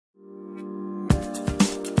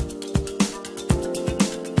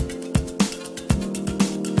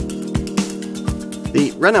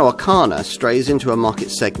Renault Arkana strays into a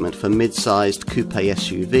market segment for mid-sized coupe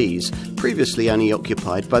SUVs, previously only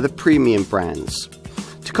occupied by the premium brands.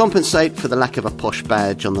 To compensate for the lack of a posh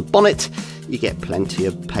badge on the bonnet, you get plenty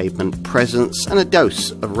of pavement presence and a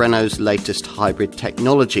dose of Renault's latest hybrid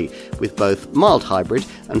technology, with both mild hybrid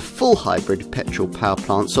and full hybrid petrol power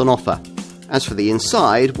plants on offer. As for the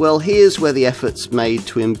inside, well, here's where the efforts made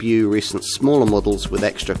to imbue recent smaller models with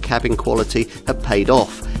extra cabin quality have paid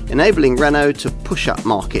off, enabling Renault to push up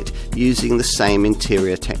market using the same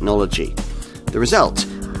interior technology. The result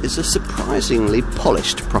is a surprisingly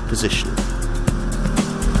polished proposition.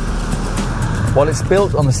 While it's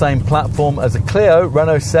built on the same platform as a Clio,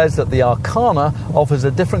 Renault says that the Arkana offers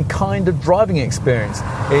a different kind of driving experience.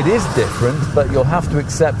 It is different, but you'll have to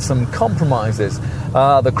accept some compromises.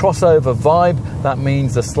 The crossover vibe, that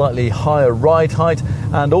means a slightly higher ride height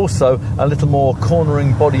and also a little more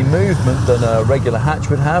cornering body movement than a regular hatch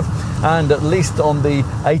would have. And at least on the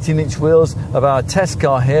 18-inch wheels of our test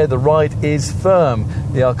car here, the ride is firm.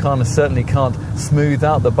 The Arkana certainly can't smooth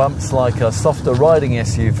out the bumps like a softer riding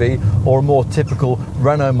SUV or a more typical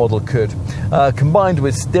Renault model could. Combined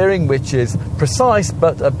with steering, which is precise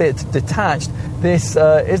but a bit detached, this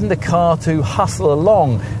isn't a car to hustle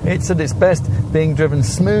along. It's at its best being driven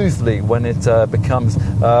smoothly when it becomes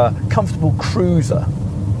a comfortable cruiser.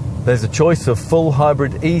 There's a choice of full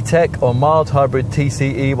hybrid E-Tech or mild hybrid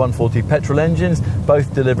TCE 140 petrol engines,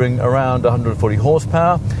 both delivering around 140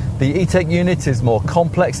 horsepower. The E-Tech unit is more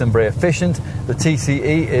complex and very efficient. The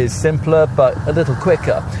TCE is simpler but a little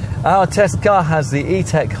quicker. Our test car has the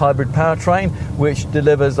E-Tech hybrid powertrain, which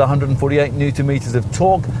delivers 148 Nm of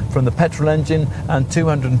torque from the petrol engine and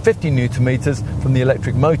 250 Nm from the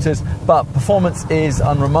electric motors, but performance is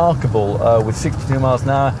unremarkable, with 62 miles an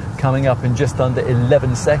hour coming up in just under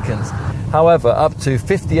 11 seconds. However, up to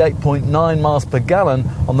 58.9 miles per gallon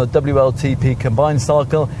on the WLTP combined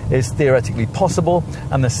cycle is theoretically possible,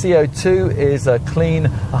 and the CO2 is a clean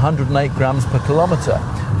 108 grams per kilometre.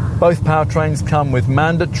 Both powertrains come with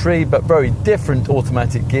mandatory but very different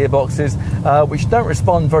automatic gearboxes, which don't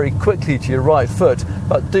respond very quickly to your right foot,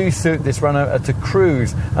 but do suit this Renault to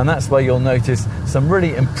cruise, and that's where you'll notice some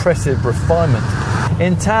really impressive refinement.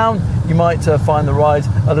 In town, you might find the ride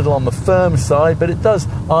a little on the firm side, but it does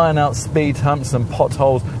iron out speed humps and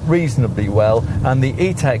potholes reasonably well, and the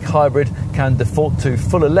E-Tech hybrid can default to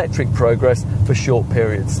full electric progress for short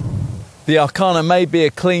periods. The Arkana may be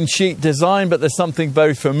a clean sheet design, but there's something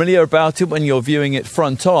very familiar about it when you're viewing it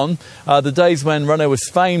front on. The days when Renault was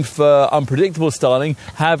famed for unpredictable styling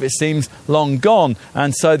have, it seems, long gone,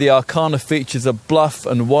 and so the Arkana features a bluff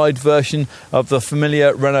and wide version of the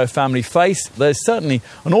familiar Renault family face. There's certainly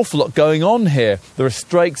an awful lot going on here. There are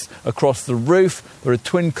strakes across the roof, there are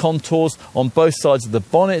twin contours on both sides of the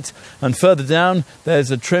bonnet, and further down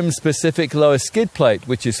there's a trim-specific lower skid plate,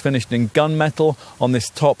 which is finished in gunmetal on this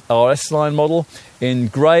top RS line model, in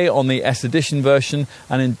grey on the S Edition version,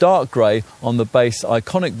 and in dark grey on the base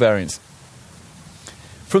Iconic variants.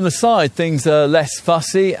 From the side, things are less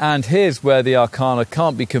fussy, and here's where the Arkana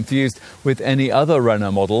can't be confused with any other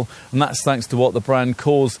Renault model, and that's thanks to what the brand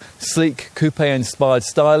calls sleek coupe-inspired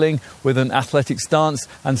styling with an athletic stance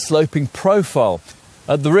and sloping profile.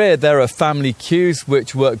 At the rear there are family cues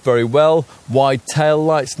which work very well, wide tail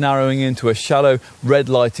lights narrowing into a shallow red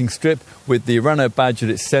lighting strip with the Renault badge at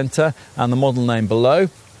its centre and the model name below.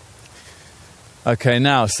 Okay,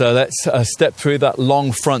 now, so let's step through that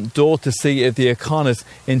long front door to see if the Arkana's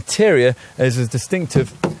interior is as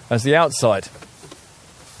distinctive as the outside.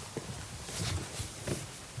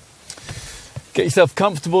 Get yourself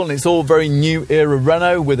comfortable, and it's all very new era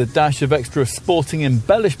Renault with a dash of extra sporting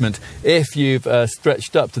embellishment if you've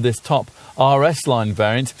stretched up to this top RS line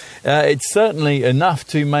variant. It's certainly enough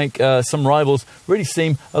to make some rivals really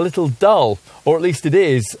seem a little dull, or at least it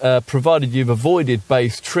is, provided you've avoided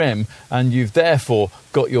base trim and you've therefore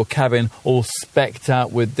got your cabin all specced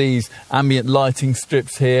out with these ambient lighting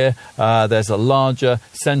strips here. There's a larger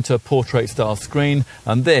centre portrait style screen,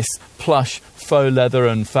 and this plush faux leather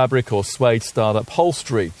and fabric or suede style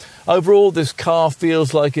upholstery. Overall, this car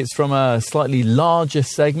feels like it's from a slightly larger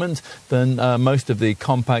segment than most of the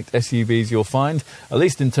compact SUVs you'll find, at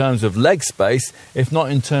least in terms of leg space, if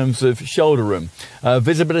not in terms of shoulder room.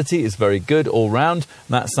 Visibility is very good all round,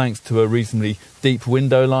 and that's thanks to a reasonably deep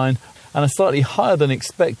window line and a slightly higher than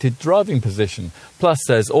expected driving position. Plus,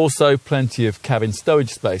 there's also plenty of cabin stowage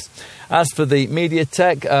space. As for the media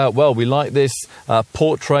tech, well, we like this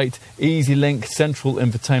portrait EasyLink central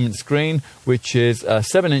infotainment screen, which is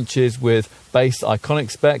 7 inches with base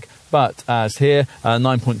Iconic spec, but as here,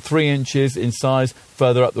 9.3 inches in size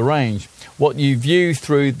further up the range. What you view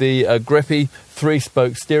through the grippy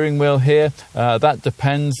 3-spoke steering wheel here. That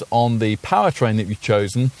depends on the powertrain that you've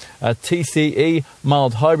chosen. TCE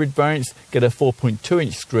mild hybrid variants get a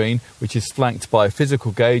 4.2-inch screen, which is flanked by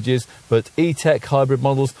physical gauges, but E-Tech hybrid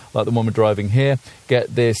models, like the one we're driving here,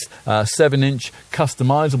 get this 7-inch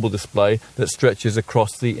customizable display that stretches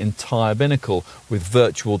across the entire binnacle with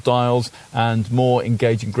virtual dials and more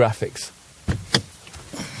engaging graphics.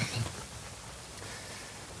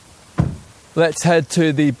 Let's head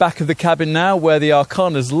to the back of the cabin now, where the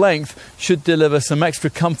Arkana's length should deliver some extra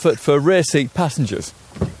comfort for rear seat passengers.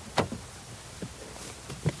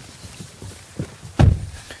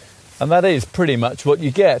 And that is pretty much what you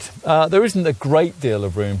get. There isn't a great deal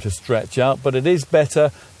of room to stretch out, but it is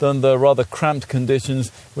better than the rather cramped conditions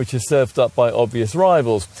which are served up by obvious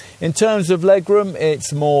rivals. In terms of legroom,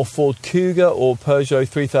 it's more Ford Kuga or Peugeot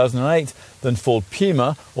 3008 than Ford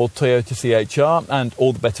Puma or Toyota CHR, and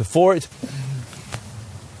all the better for it.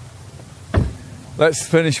 Let's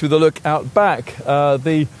finish with a look out back.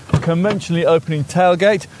 The conventionally opening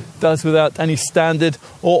tailgate does without any standard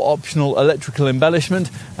or optional electrical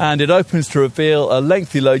embellishment, and it opens to reveal a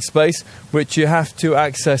lengthy load space which you have to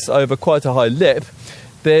access over quite a high lip.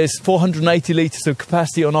 There's 480 litres of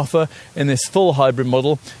capacity on offer in this full hybrid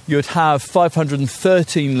model. You'd have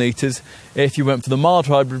 513 litres if you went for the mild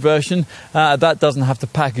hybrid version. That doesn't have to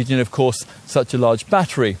package in, of course, such a large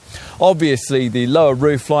battery. Obviously, the lower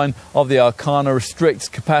roofline of the Arkana restricts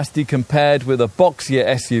capacity compared with a boxier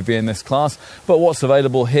SUV in this class, but what's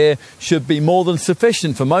available here should be more than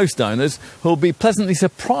sufficient for most owners who will be pleasantly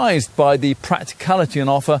surprised by the practicality on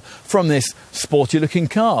offer from this sporty-looking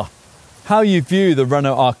car. How you view the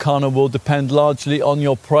Renault Arkana will depend largely on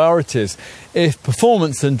your priorities. If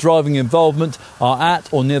performance and driving involvement are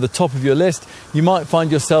at or near the top of your list, you might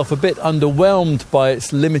find yourself a bit underwhelmed by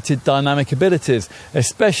its limited dynamic abilities,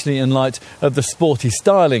 especially in light of the sporty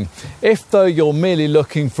styling. If, though, you're merely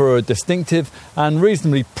looking for a distinctive and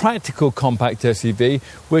reasonably practical compact SUV,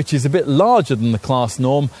 which is a bit larger than the class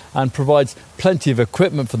norm and provides plenty of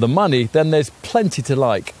equipment for the money, then there's plenty to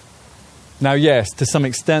like. Now yes, to some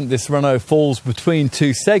extent this Renault falls between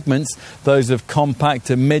two segments, those of compact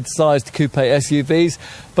and mid-sized coupe SUVs,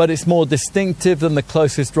 but it's more distinctive than the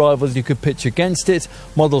closest rivals you could pitch against it,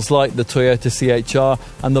 models like the Toyota CHR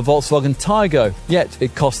and the Volkswagen Taygo. Yet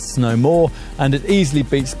it costs no more, and it easily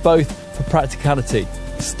beats both for practicality,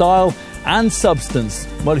 style and substance.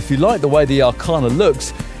 Well, if you like the way the Arkana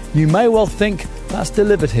looks, you may well think that's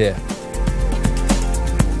delivered here.